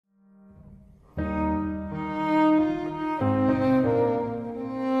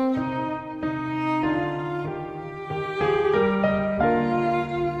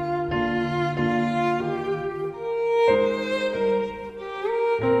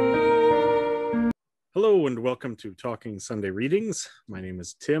Hello and welcome to Talking Sunday Readings. My name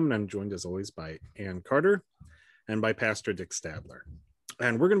is Tim and I'm joined as always by Ann Carter and by Pastor Dick Stadler.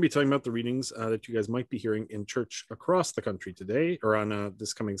 And we're going to be talking about the readings that you guys might be hearing in church across the country today or on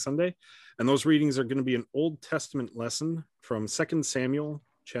this coming Sunday. And those readings are going to be an Old Testament lesson from 2 Samuel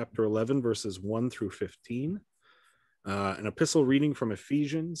chapter 11 verses 1 through 15, an epistle reading from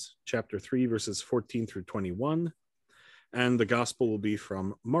Ephesians chapter 3 verses 14 through 21, and the gospel will be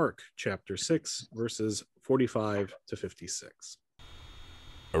from Mark chapter 6, verses 45 to 56.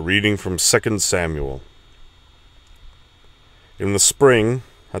 A reading from 2 Samuel. In the spring,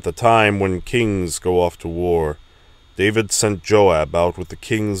 at the time when kings go off to war, David sent Joab out with the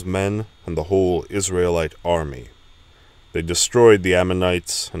king's men and the whole Israelite army. They destroyed the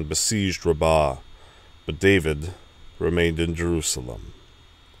Ammonites and besieged Rabbah, but David remained in Jerusalem.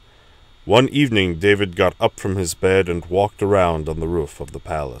 One evening David got up from his bed and walked around on the roof of the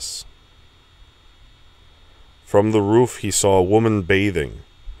palace. From the roof he saw a woman bathing.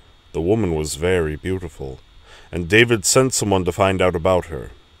 The woman was very beautiful, and David sent someone to find out about her.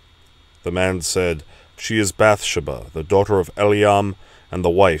 The man said, "She is Bathsheba, the daughter of Eliam, and the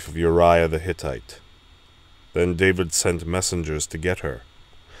wife of Uriah the Hittite." Then David sent messengers to get her.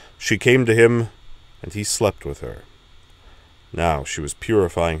 She came to him, and he slept with her. Now she was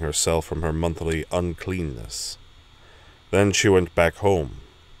purifying herself from her monthly uncleanness. Then she went back home.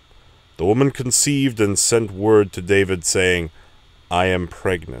 The woman conceived and sent word to David, saying, "I am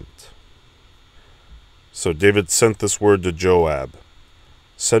pregnant." So David sent this word to Joab,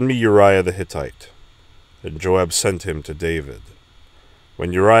 "Send me Uriah the Hittite." And Joab sent him to David.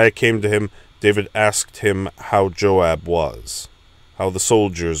 When Uriah came to him, David asked him how Joab was, how the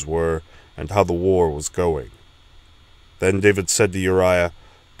soldiers were, and how the war was going. Then David said to Uriah,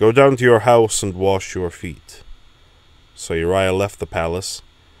 "Go down to your house and wash your feet." So Uriah left the palace,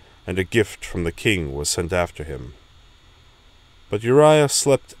 and a gift from the king was sent after him. But Uriah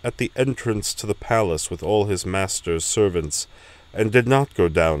slept at the entrance to the palace with all his master's servants, and did not go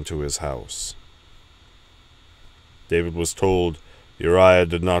down to his house. David was told Uriah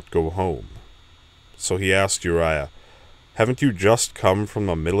did not go home. So he asked Uriah, "Haven't you just come from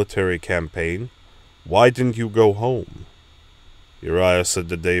a military campaign? Why didn't you go home?" Uriah said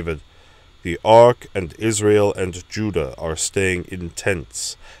to David, "The ark and Israel and Judah are staying in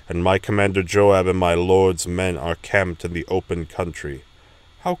tents, and my commander Joab and my lord's men are camped in the open country.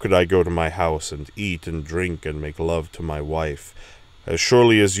 How could I go to my house and eat and drink and make love to my wife? As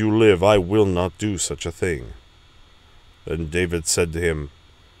surely as you live, I will not do such a thing." Then David said to him,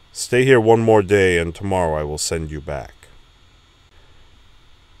 "Stay here one more day, and tomorrow I will send you back."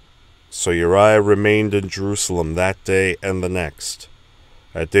 So Uriah remained in Jerusalem that day and the next.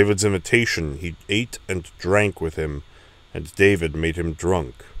 At David's invitation he ate and drank with him, and David made him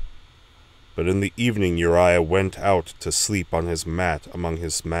drunk. But in the evening Uriah went out to sleep on his mat among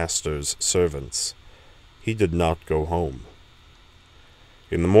his master's servants. He did not go home.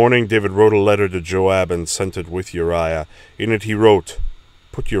 In the morning David wrote a letter to Joab and sent it with Uriah. In it he wrote,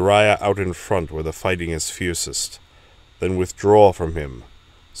 "Put Uriah out in front where the fighting is fiercest, then withdraw from him,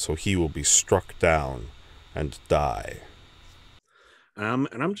 so he will be struck down and die."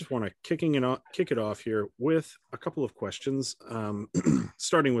 And I'm just want to kick it off here with a couple of questions,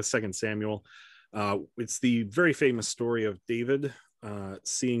 starting with 2 Samuel. It's the very famous story of David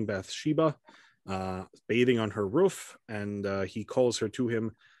seeing Bathsheba bathing on her roof, and he calls her to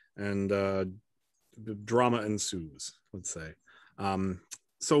him, and drama ensues, let's say.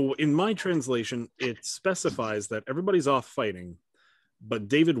 So in my translation, it specifies that everybody's off fighting, but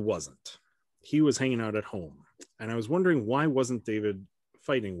David wasn't. He was hanging out at home. And I was wondering, why wasn't David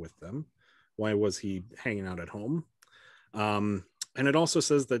fighting with them? Why was he hanging out at home? And it also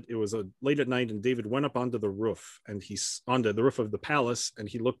says that it was late at night and David went up onto the roof, and he's onto the roof of the palace, and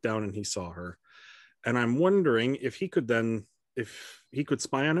he looked down and he saw her. And I'm wondering if he could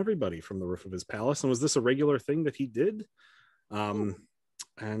spy on everybody from the roof of his palace. And was this a regular thing that he did?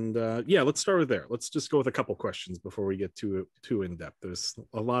 Yeah, let's start with there. Let's just go with a couple questions before we get too in depth. There's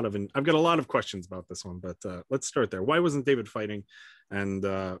I've got a lot of questions about this one, but let's start there. Why wasn't David fighting, and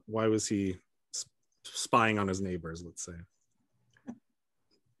why was he spying on his neighbors, let's say?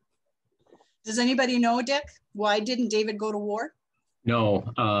 Does anybody know, Dick? Why didn't David go to war? No.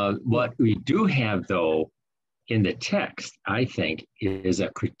 What we do have, though, in the text, I think, is a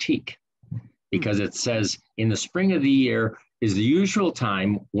critique, because it says, "In the spring of the year is the usual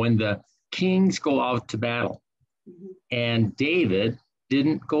time when the kings go out to battle." And David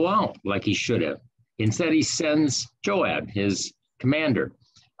didn't go out like he should have. Instead, he sends Joab, his commander.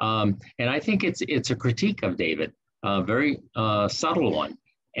 And I think it's a critique of David, a very subtle one.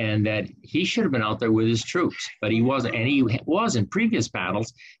 and that he should have been out there with his troops, but he wasn't. And he was in previous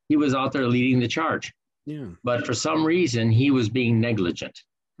battles. He was out there leading the charge. Yeah. But for some reason, he was being negligent.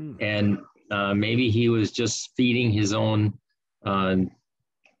 And maybe he was just feeding his own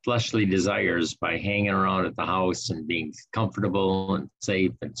fleshly desires by hanging around at the house and being comfortable and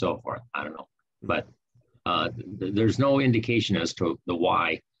safe and so forth. I don't know. But there's no indication as to the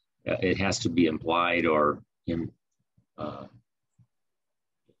why. It has to be implied or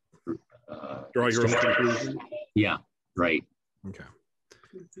draw your own conclusion. Yeah, right. Okay.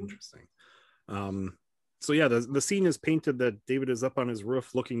 Interesting. So yeah, the scene is painted that David is up on his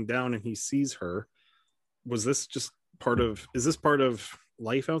roof looking down and he sees her. Is this part of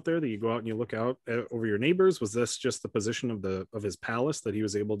life out there, that you go out and you look out over your neighbors? Was this just the position of his palace that he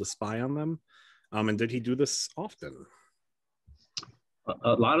was able to spy on them? And did he do this often?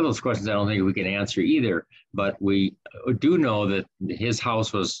 A lot of those questions I don't think we can answer either, but we do know that his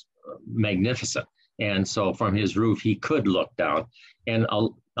house was magnificent. And so from his roof, he could look down. And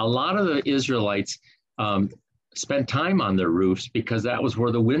a lot of the Israelites spent time on their roofs because that was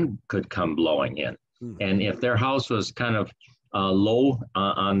where the wind could come blowing in. And if their house was kind of low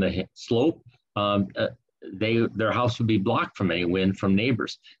on the slope, their house would be blocked from any wind from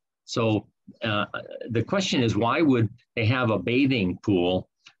neighbors. So the question is, why would they have a bathing pool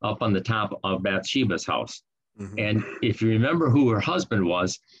up on the top of Bathsheba's house? And if you remember who her husband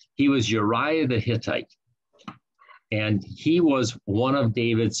was, he was Uriah the Hittite. And he was one of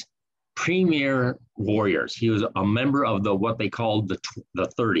David's premier warriors. He was a member of what they called the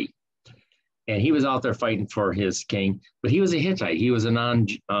 30. And he was out there fighting for his king, but he was a Hittite. He was a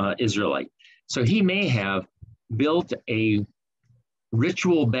non-Israelite. So he may have built a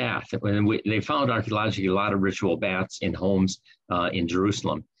ritual bath. They found archaeologically a lot of ritual baths in homes in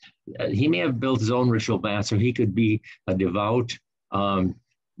Jerusalem. He may have built his own ritual bath so he could be a devout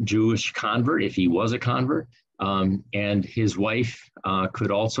Jewish convert if he was a convert. And his wife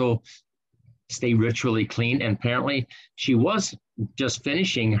could also stay ritually clean. And apparently she was just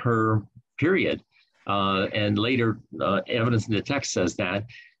finishing her period. And later evidence in the text says that.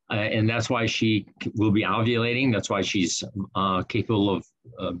 And that's why she will be ovulating. That's why she's capable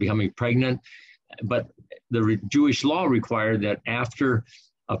of becoming pregnant. But the Jewish law required that after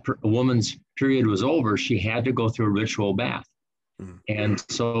a woman's period was over, she had to go through a ritual bath. And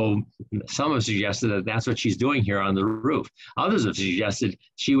so some have suggested that that's what she's doing here on the roof. Others have suggested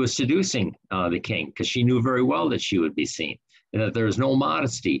she was seducing the king because she knew very well that she would be seen and that there was no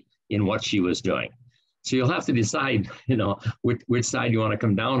modesty in what she was doing. So you'll have to decide, which side you want to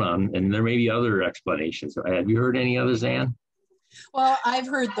come down on. And there may be other explanations. Have you heard any others, Anne? Well, I've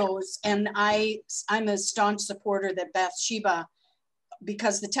heard those. And I'm a staunch supporter that Bathsheba,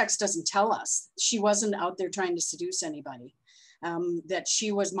 because the text doesn't tell us, she wasn't out there trying to seduce anybody. That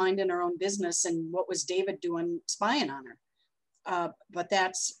she was minding her own business, and what was David doing spying on her? But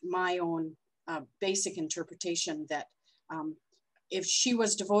that's my own basic interpretation, that if she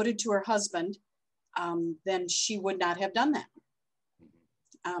was devoted to her husband, then she would not have done that.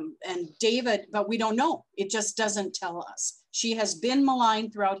 And David, but we don't know. It just doesn't tell us. She has been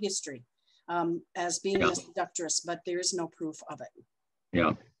maligned throughout history as being a seductress, but there is no proof of it.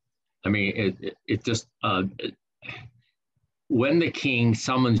 Yeah. I mean, it just... when the king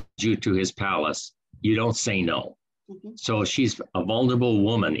summons you to his palace, you don't say no. So she's a vulnerable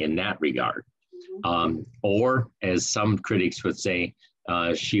woman in that regard. Or, as some critics would say,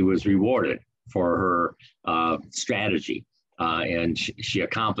 she was rewarded for her strategy. And she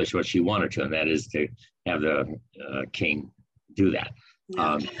accomplished what she wanted to, and that is to have the king do that.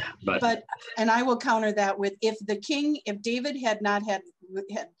 Yeah. But I will counter that with, if David had not had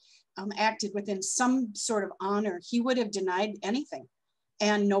acted within some sort of honor, he would have denied anything,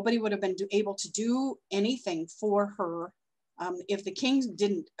 and nobody would have been able to do anything for her. If the king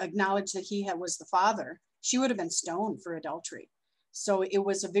didn't acknowledge that he was the father, she would have been stoned for adultery. So it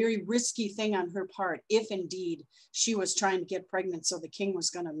was a very risky thing on her part, if indeed she was trying to get pregnant so the king was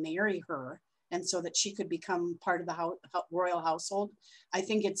going to marry her and so that she could become part of the royal household. I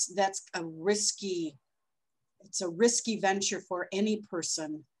think that's a risky venture for any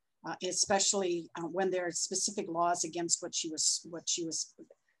person. Especially when there are specific laws against what she was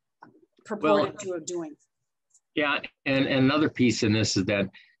purported to have doing. Yeah, and another piece in this is that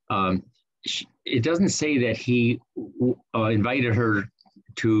it doesn't say that he invited her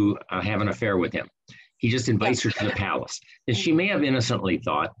to have an affair with him. He just invites her to the palace. And she may have innocently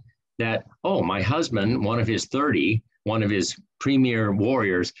thought that, oh, my husband, one of his 30, one of his premier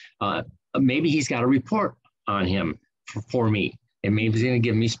warriors, maybe he's got a report on him for me. and maybe he's going to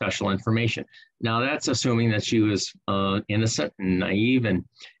give me special information. Now that's assuming that she was innocent and naive, and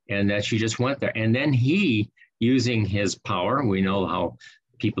that she just went there. And then he, using his power, we know how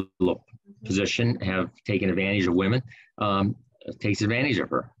people of position have taken advantage of women, takes advantage of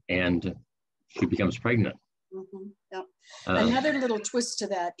her, and she becomes pregnant. Mm-hmm. Yep. Another little twist to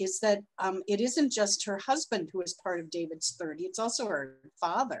that is that it isn't just her husband who is part of David's 30, it's also her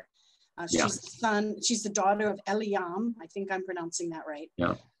father. She's the daughter of Eliam. I think I'm pronouncing that right.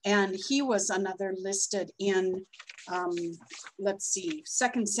 Yeah. And he was another listed in, let's see,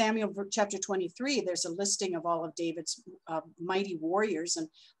 2 Samuel chapter 23. There's a listing of all of David's mighty warriors, and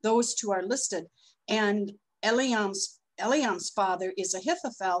those two are listed. And Eliam's father is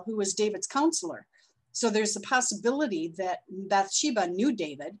Ahithophel, who was David's counselor. So there's a possibility that Bathsheba knew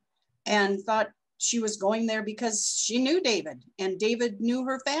David and thought she was going there because she knew David, and David knew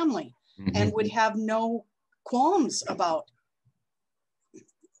her family, and would have no qualms about,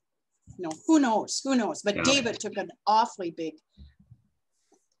 who knows? But David took an awfully big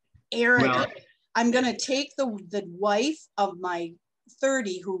arrogant. Well, I'm going to take the wife of my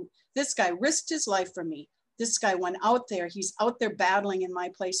 30, who this guy risked his life for me. This guy went out there. He's out there battling in my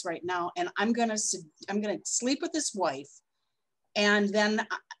place right now, and I'm gonna sleep with his wife, and then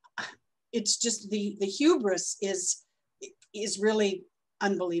it's just the hubris is really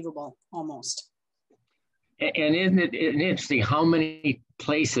unbelievable, almost. And isn't it interesting how many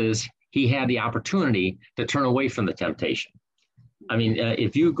places he had the opportunity to turn away from the temptation? I mean,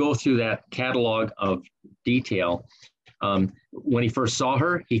 if you go through that catalog of detail. When he first saw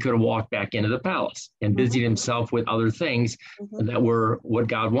her, he could have walked back into the palace and busied himself with other things that were what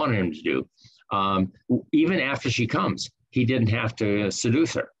God wanted him to do. Even after she comes, he didn't have to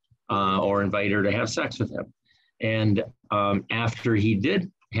seduce her or invite her to have sex with him. And after he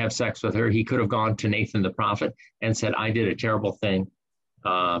did have sex with her, he could have gone to Nathan the prophet and said, I did a terrible thing.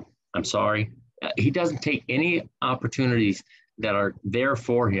 I'm sorry. He doesn't take any opportunities that are there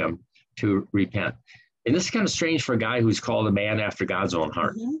for him to repent. And this is kind of strange for a guy who's called a man after God's own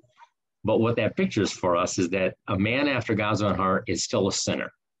heart. But what that pictures for us is that a man after God's own heart is still a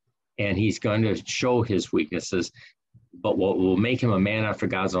sinner. And he's going to show his weaknesses. But what will make him a man after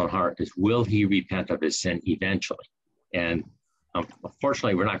God's own heart is, will he repent of his sin eventually? And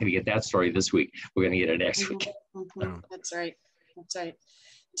unfortunately, we're not going to get that story this week. We're going to get it next week. That's right.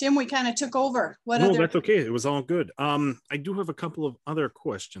 Tim, we kind of took over. No, that's okay. It was all good. I do have a couple of other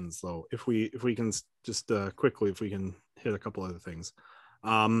questions, though. If we can just quickly, if we can hit a couple other things.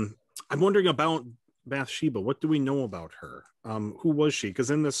 I'm wondering about Bathsheba. What do we know about her? Who was she?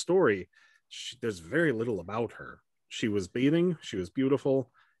 Because in this story, there's very little about her. She was bathing. She was beautiful.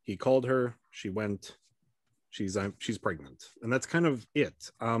 He called her. She went. She's pregnant, and that's kind of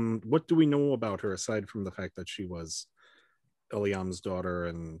it. What do we know about her aside from the fact that she was Eliam's daughter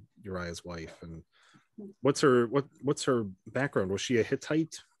and Uriah's wife? And what's her background? Was she a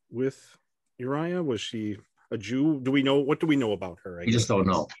Hittite with Uriah? Was she a Jew? What do we know about her? We just don't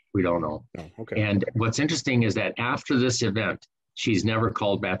know. We don't know. Oh, okay. And what's interesting is that after this event, she's never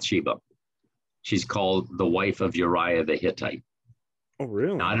called Bathsheba. She's called the wife of Uriah the Hittite. Oh,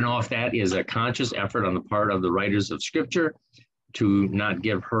 really? Now, I don't know if that is a conscious effort on the part of the writers of Scripture to not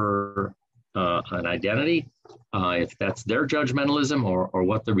give her an identity, if that's their judgmentalism or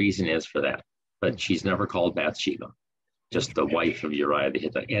what the reason is for that. But she's never called Bathsheba, just the wife of Uriah the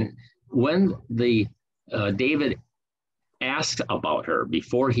Hittite. And when David asked about her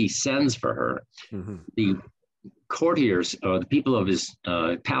before he sends for her, the courtiers, the people of his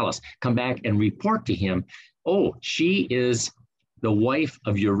palace, come back and report to him, oh, she is the wife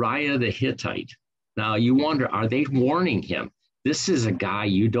of Uriah the Hittite. Now you wonder, are they warning him? This is a guy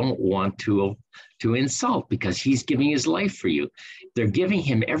you don't want to insult because he's giving his life for you. They're giving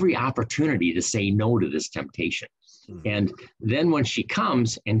him every opportunity to say no to this temptation. And then when she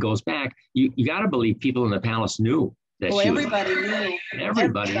comes and goes back, you got to believe people in the palace knew that everybody knew.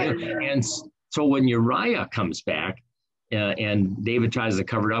 Everybody knew. And so when Uriah comes back, and David tries to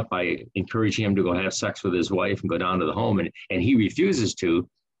cover it up by encouraging him to go have sex with his wife and go down to the home, and he refuses to,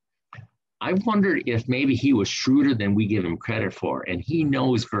 I wondered if maybe he was shrewder than we give him credit for. And he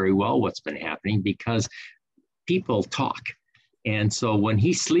knows very well what's been happening because people talk. And so when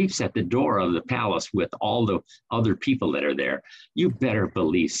he sleeps at the door of the palace with all the other people that are there, you better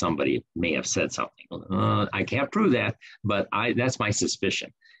believe somebody may have said something. I can't prove that, but that's my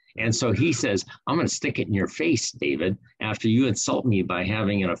suspicion. And so he says, I'm going to stick it in your face, David. After you insult me by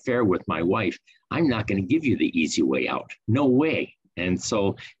having an affair with my wife, I'm not going to give you the easy way out. No way. And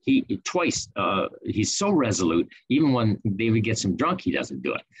so he's so resolute, even when David gets him drunk, he doesn't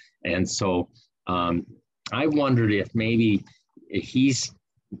do it. And so I wondered if maybe he's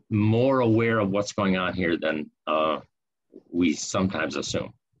more aware of what's going on here than we sometimes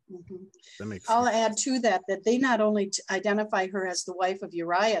assume. Mhm. That makes I'll sense. add to that they not only identify her as the wife of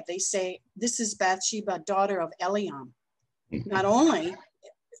Uriah, they say this is Bathsheba, daughter of Eliam. Not only,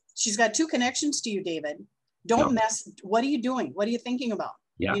 she's got two connections to you, David. Don't mess. What are you doing? What are you thinking about?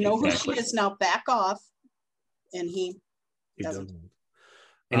 Yeah, you know exactly. who she is now. Back off. And he doesn't.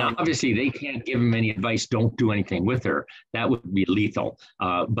 And obviously, they can't give him any advice. Don't do anything with her. That would be lethal.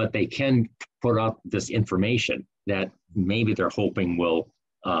 But they can put up this information that maybe they're hoping will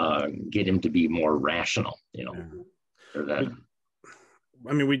get him to be more rational. You know, or that.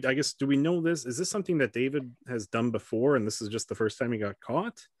 I mean, I guess, do we know this? Is this something that David has done before, and this is just the first time he got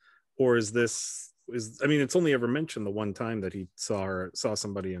caught, or is this? I mean, it's only ever mentioned the one time that he saw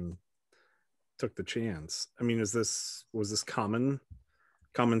somebody and took the chance. I mean, was this common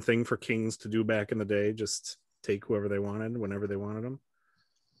thing for kings to do back in the day? Just take whoever they wanted whenever they wanted them?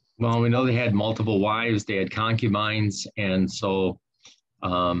 Well, we know they had multiple wives, they had concubines, and so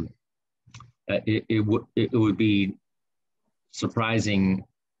it would be surprising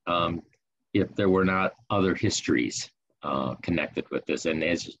if there were not other histories connected with this. And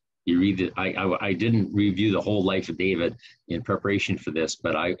as you read it, I didn't review the whole life of David in preparation for this,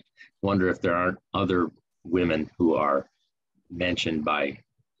 but I wonder if there aren't other women who are mentioned by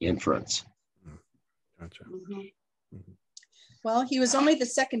inference. Gotcha. Well, he was only the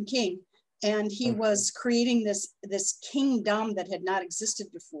second king, and he was creating this kingdom that had not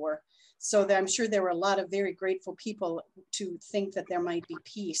existed before. So that I'm sure there were a lot of very grateful people to think that there might be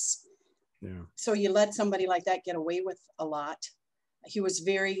peace. Yeah. So you let somebody like that get away with a lot. He was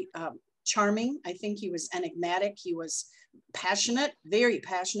very charming. I think he was enigmatic. He was passionate, very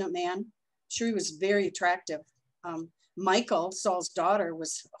passionate man. Sure, he was very attractive. Michal, Saul's daughter,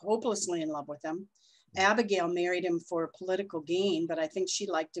 was hopelessly in love with him. Abigail married him for political gain, but I think she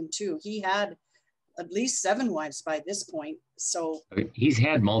liked him too. He had at least 7 wives by this point. So he's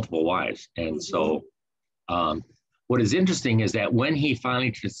had multiple wives. And so what is interesting is that when he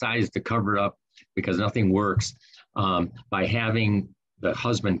finally decides to cover up because nothing works, by having the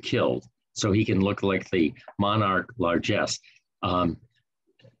husband killed so he can look like the monarch largesse,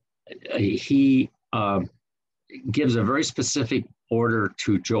 he gives a very specific order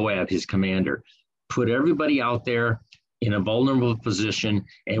to Joab, his commander: put everybody out there in a vulnerable position,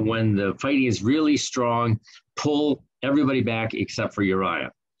 and when the fighting is really strong, pull everybody back except for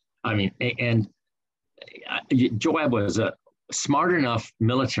Uriah. I mean, and Joab was a smart enough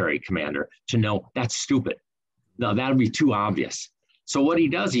military commander to know that's stupid. Now, that would be too obvious. So what he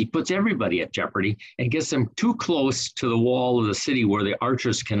does, he puts everybody at jeopardy and gets them too close to the wall of the city where the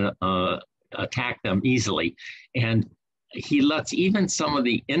archers can attack them easily. And he lets even some of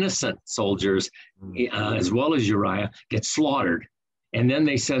the innocent soldiers, as well as Uriah, get slaughtered. And then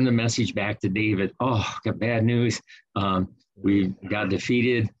they send the message back to David: oh, got bad news. We got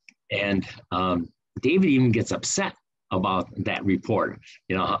defeated. And David even gets upset about that report,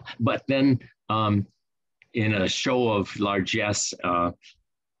 you know. But then in a show of largesse,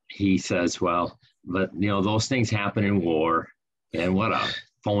 he says, well, but, you know, those things happen in war, and what a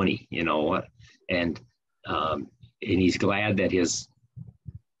phony, you know what? And he's glad that his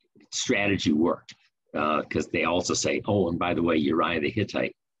strategy worked, because they also say, oh, and by the way, Uriah the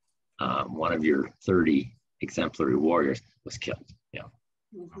Hittite, one of your 30 exemplary warriors, was killed. Yeah.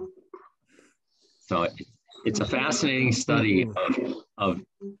 So it's a fascinating study of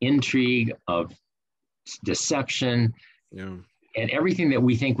intrigue, of deception, and everything that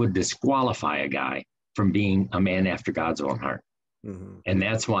we think would disqualify a guy from being a man after God's own heart. And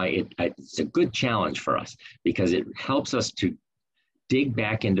that's why it's a good challenge for us, because it helps us to dig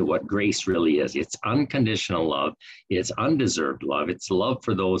back into what grace really is. It's unconditional love. It's undeserved love. It's love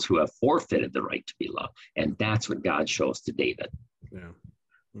for those who have forfeited the right to be loved. And that's what God shows to David.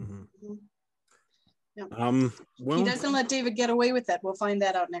 Well, he doesn't let David get away with that. We'll find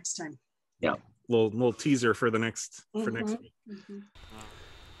that out next time. Yeah. Little teaser for next week.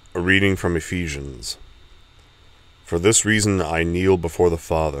 A reading from Ephesians. For this reason I kneel before the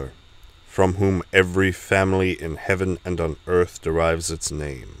Father, from whom every family in heaven and on earth derives its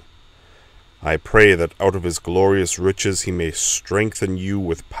name. I pray that out of his glorious riches he may strengthen you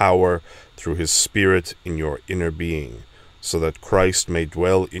with power through his Spirit in your inner being, so that Christ may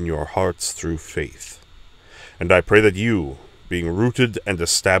dwell in your hearts through faith. And I pray that you, being rooted and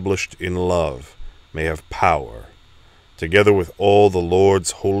established in love, may have power, together with all the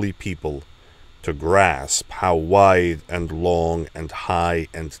Lord's holy people, to grasp how wide and long and high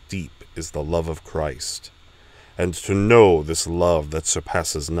and deep is the love of Christ, and to know this love that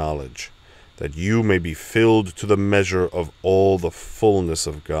surpasses knowledge, that you may be filled to the measure of all the fullness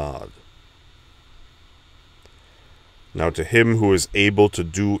of God. Now to him who is able to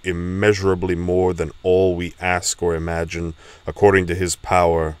do immeasurably more than all we ask or imagine, according to his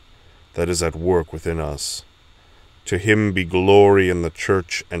power that is at work within us, to him be glory in the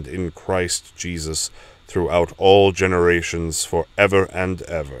church and in Christ Jesus throughout all generations, forever and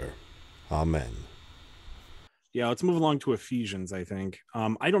ever. Amen. Yeah, let's move along to Ephesians, I think.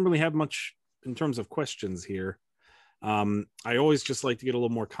 I don't really have much in terms of questions here. I always just like to get a little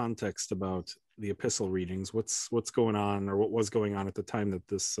more context about the epistle readings. What's going on, or what was going on at the time that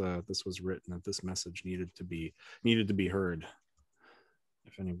this was written, that this message needed to be heard,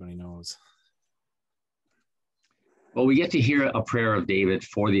 if anybody knows. Well, we get to hear a prayer of David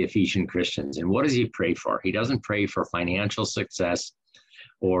for the Ephesian Christians. And what does he pray for? He doesn't pray for financial success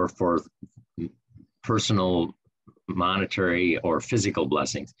or for personal, monetary, or physical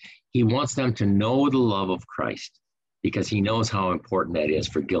blessings. He wants them to know the love of Christ, because he knows how important that is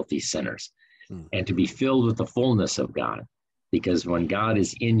for guilty sinners, and to be filled with the fullness of God. Because when God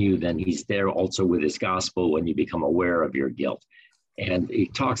is in you, then he's there also with his gospel when you become aware of your guilt. And he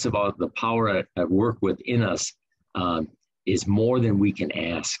talks about the power at work within us is more than we can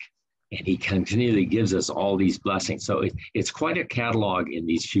ask. And he continually gives us all these blessings. So it's quite a catalog in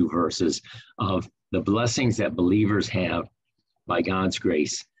these few verses of the blessings that believers have by God's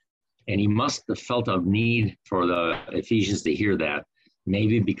grace. And he must have felt a need for the Ephesians to hear that,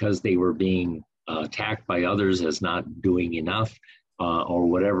 maybe because they were being attacked by others as not doing enough, or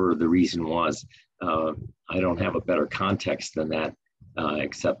whatever the reason was. I don't have a better context than that,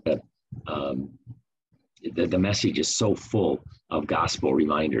 except that the message is so full of gospel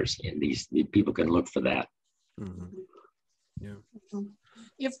reminders, and these people can look for that. Mm-hmm. Yeah.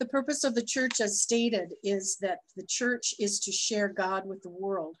 If the purpose of the church, as stated, is that the church is to share God with the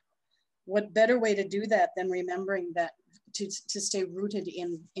world, what better way to do that than remembering that to stay rooted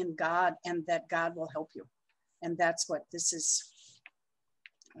in God, and that God will help you. And that's what this is.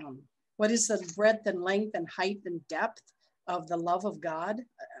 What is the breadth and length and height and depth of the love of God?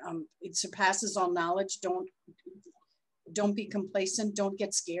 It surpasses all knowledge. Don't be complacent. Don't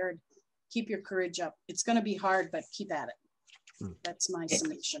get scared. Keep your courage up. It's going to be hard, but keep at it. That's my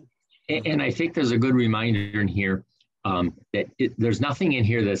summation. And I think there's a good reminder in here that there's nothing in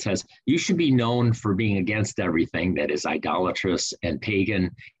here that says you should be known for being against everything that is idolatrous and pagan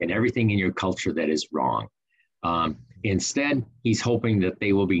and everything in your culture that is wrong. Instead, he's hoping that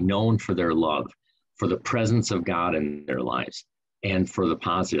they will be known for their love, for the presence of God in their lives, and for the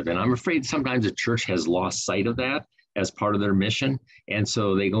positive. And I'm afraid sometimes the church has lost sight of that as part of their mission. And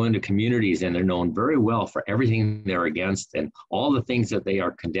so they go into communities and they're known very well for everything they're against and all the things that they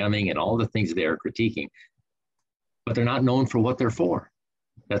are condemning and all the things they are critiquing. But they're not known for what they're for,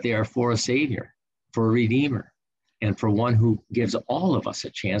 that they are for a savior, for a redeemer, and for one who gives all of us a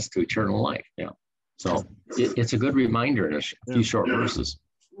chance to eternal life. Yeah. So it's a good reminder in a few short verses.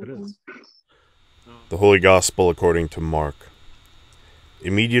 It is. The Holy Gospel according to Mark.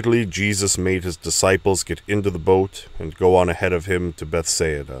 Immediately Jesus made his disciples get into the boat and go on ahead of him to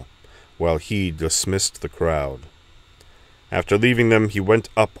Bathsheba, while he dismissed the crowd. After leaving them, he went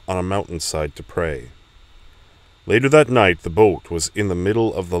up on a mountainside to pray. Later that night the boat was in the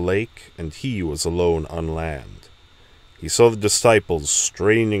middle of the lake, and he was alone on land. He saw the disciples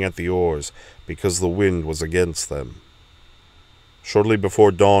straining at the oars because the wind was against them. Shortly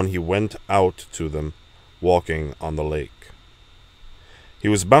before dawn he went out to them, walking on the lake. He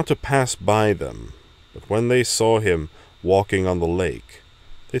was about to pass by them, but when they saw him walking on the lake,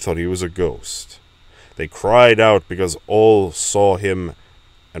 they thought he was a ghost. They cried out because all saw him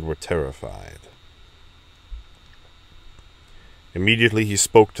and were terrified. Immediately he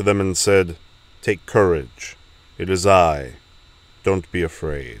spoke to them and said, "Take courage, it is I, don't be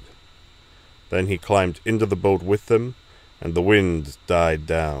afraid." Then he climbed into the boat with them, and the wind died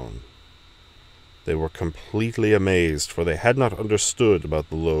down. They were completely amazed, for they had not understood about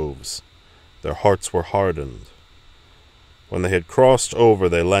the loaves. Their hearts were hardened. When they had crossed over,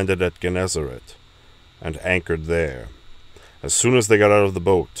 they landed at Gennesaret and anchored there. As soon as they got out of the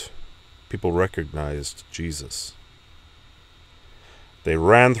boat, people recognized Jesus. They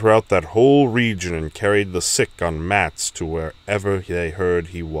ran throughout that whole region and carried the sick on mats to wherever they heard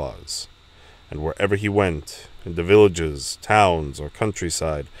he was. And wherever he went, in the villages, towns, or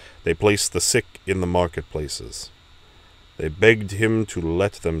countryside, they placed the sick in the marketplaces. They begged him to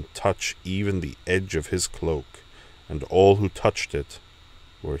let them touch even the edge of his cloak, and all who touched it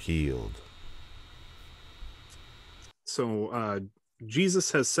were healed. So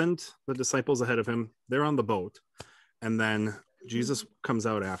Jesus has sent the disciples ahead of him. They're on the boat, and then Jesus comes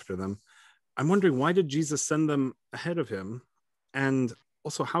out after them. I'm wondering, why did Jesus send them ahead of him? And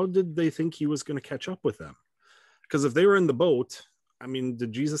also, how did they think he was going to catch up with them? Because if they were in the boat, I mean,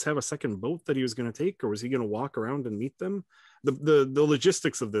 did Jesus have a second boat that he was going to take, or was he going to walk around and meet them? The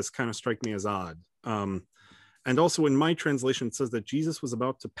logistics of this kind of strike me as odd. And also in my translation, it says that Jesus was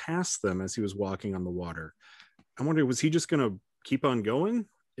about to pass them as he was walking on the water. I wonder, was he just going to keep on going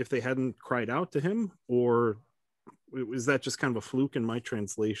if they hadn't cried out to him? Or was that just kind of a fluke in my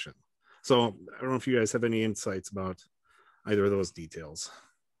translation? So I don't know if you guys have any insights about either of those details.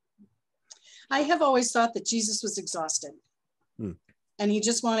 I have always thought that Jesus was exhausted. And he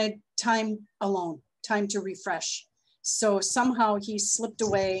just wanted time alone, time to refresh. So somehow he slipped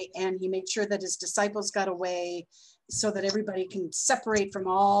away and he made sure that his disciples got away so that everybody can separate from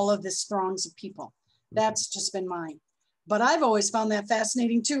all of this throngs of people. That's just been mine. But I've always found that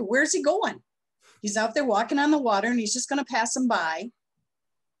fascinating too. Where's he going? He's out there walking on the water and he's just going to pass them by.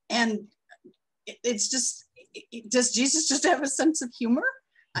 And it's just, does Jesus just have a sense of humor?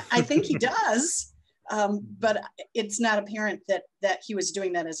 I think he does. But it's not apparent that he was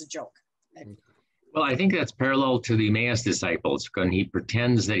doing that as a joke. Well, I think that's parallel to the Emmaus disciples, when he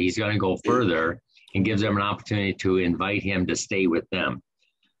pretends that he's going to go further and gives them an opportunity to invite him to stay with them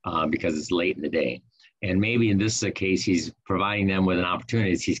because it's late in the day. And maybe in this case, he's providing them with an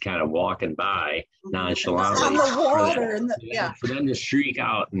opportunity as he's kind of walking by nonchalantly on the water, for them to shriek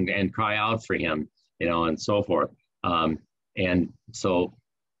out and cry out for him, and so forth. And so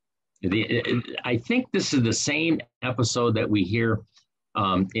I think this is the same episode that we hear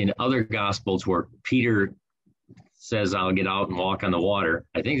in other Gospels where Peter says, I'll get out and walk on the water.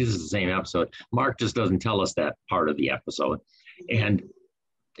 I think this is the same episode. Mark just doesn't tell us that part of the episode. And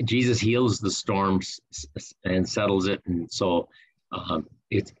Jesus heals the storms and settles it. And so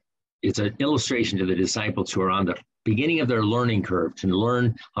it's an illustration to the disciples who are on the beginning of their learning curve to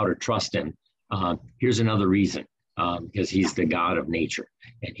learn how to trust him. Here's another reason, because he's the God of nature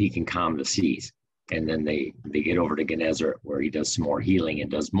and he can calm the seas. And then they get over to Gennesaret where he does some more healing and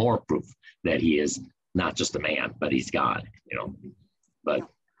does more proof that he is not just a man, but he's God, But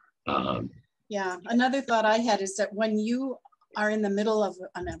another thought I had is that when you are in the middle of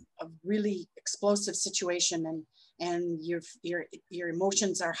a really explosive situation and your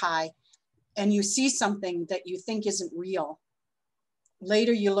emotions are high and you see something that you think isn't real,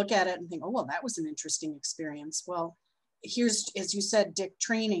 later you look at it and think, oh, well, that was an interesting experience. Well, here's, as you said, Dick,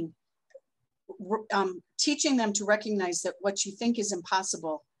 training, teaching them to recognize that what you think is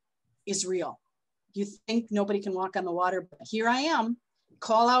impossible is real. You think nobody can walk on the water, but here I am.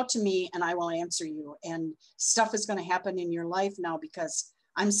 Call out to me and I will answer you. And stuff is going to happen in your life now because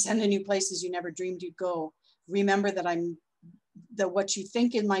I'm sending you places you never dreamed you'd go. Remember that what you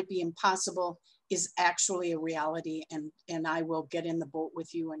think it might be impossible is actually a reality, and I will get in the boat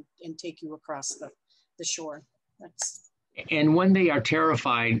with you and take you across the shore. And when they are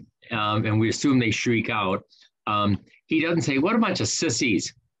terrified, and we assume they shriek out, he doesn't say, what a bunch of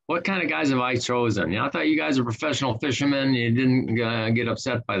sissies. What kind of guys have I chosen? I thought you guys are professional fishermen. You didn't get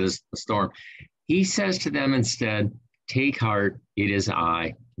upset by this storm. He says to them instead, take heart, it is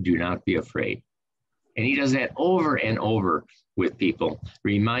I, do not be afraid. And he does that over and over with people,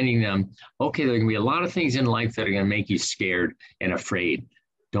 reminding them, okay, there are going to be a lot of things in life that are going to make you scared and afraid.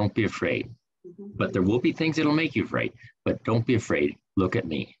 Don't be afraid. But there will be things that'll make you afraid. But don't be afraid. Look at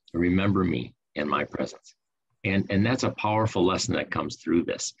me. Remember me and my presence. And that's a powerful lesson that comes through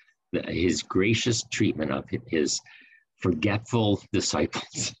this. His gracious treatment of his forgetful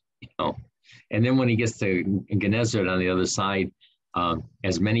disciples. And then when he gets to Gennesaret on the other side,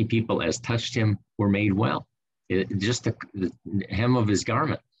 as many people as touched him were made well. Just the hem of his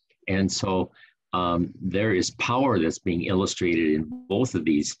garment. And so there is power that's being illustrated in both of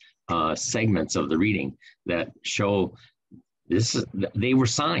these segments of the reading that show they were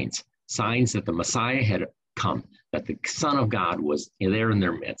signs that the Messiah had come, that the Son of God was there in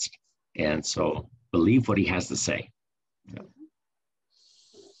their midst. And so believe what he has to say.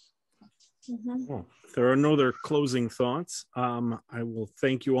 Well, if there are no other closing thoughts, I will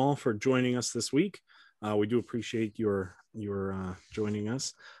thank you all for joining us this week. We do appreciate your joining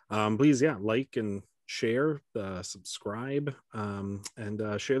us. Please, like and share, subscribe,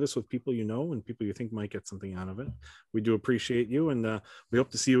 and share this with people you know and people you think might get something out of it. We do appreciate you, and we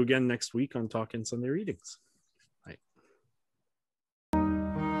hope to see you again next week on Talkin' Sunday Readings.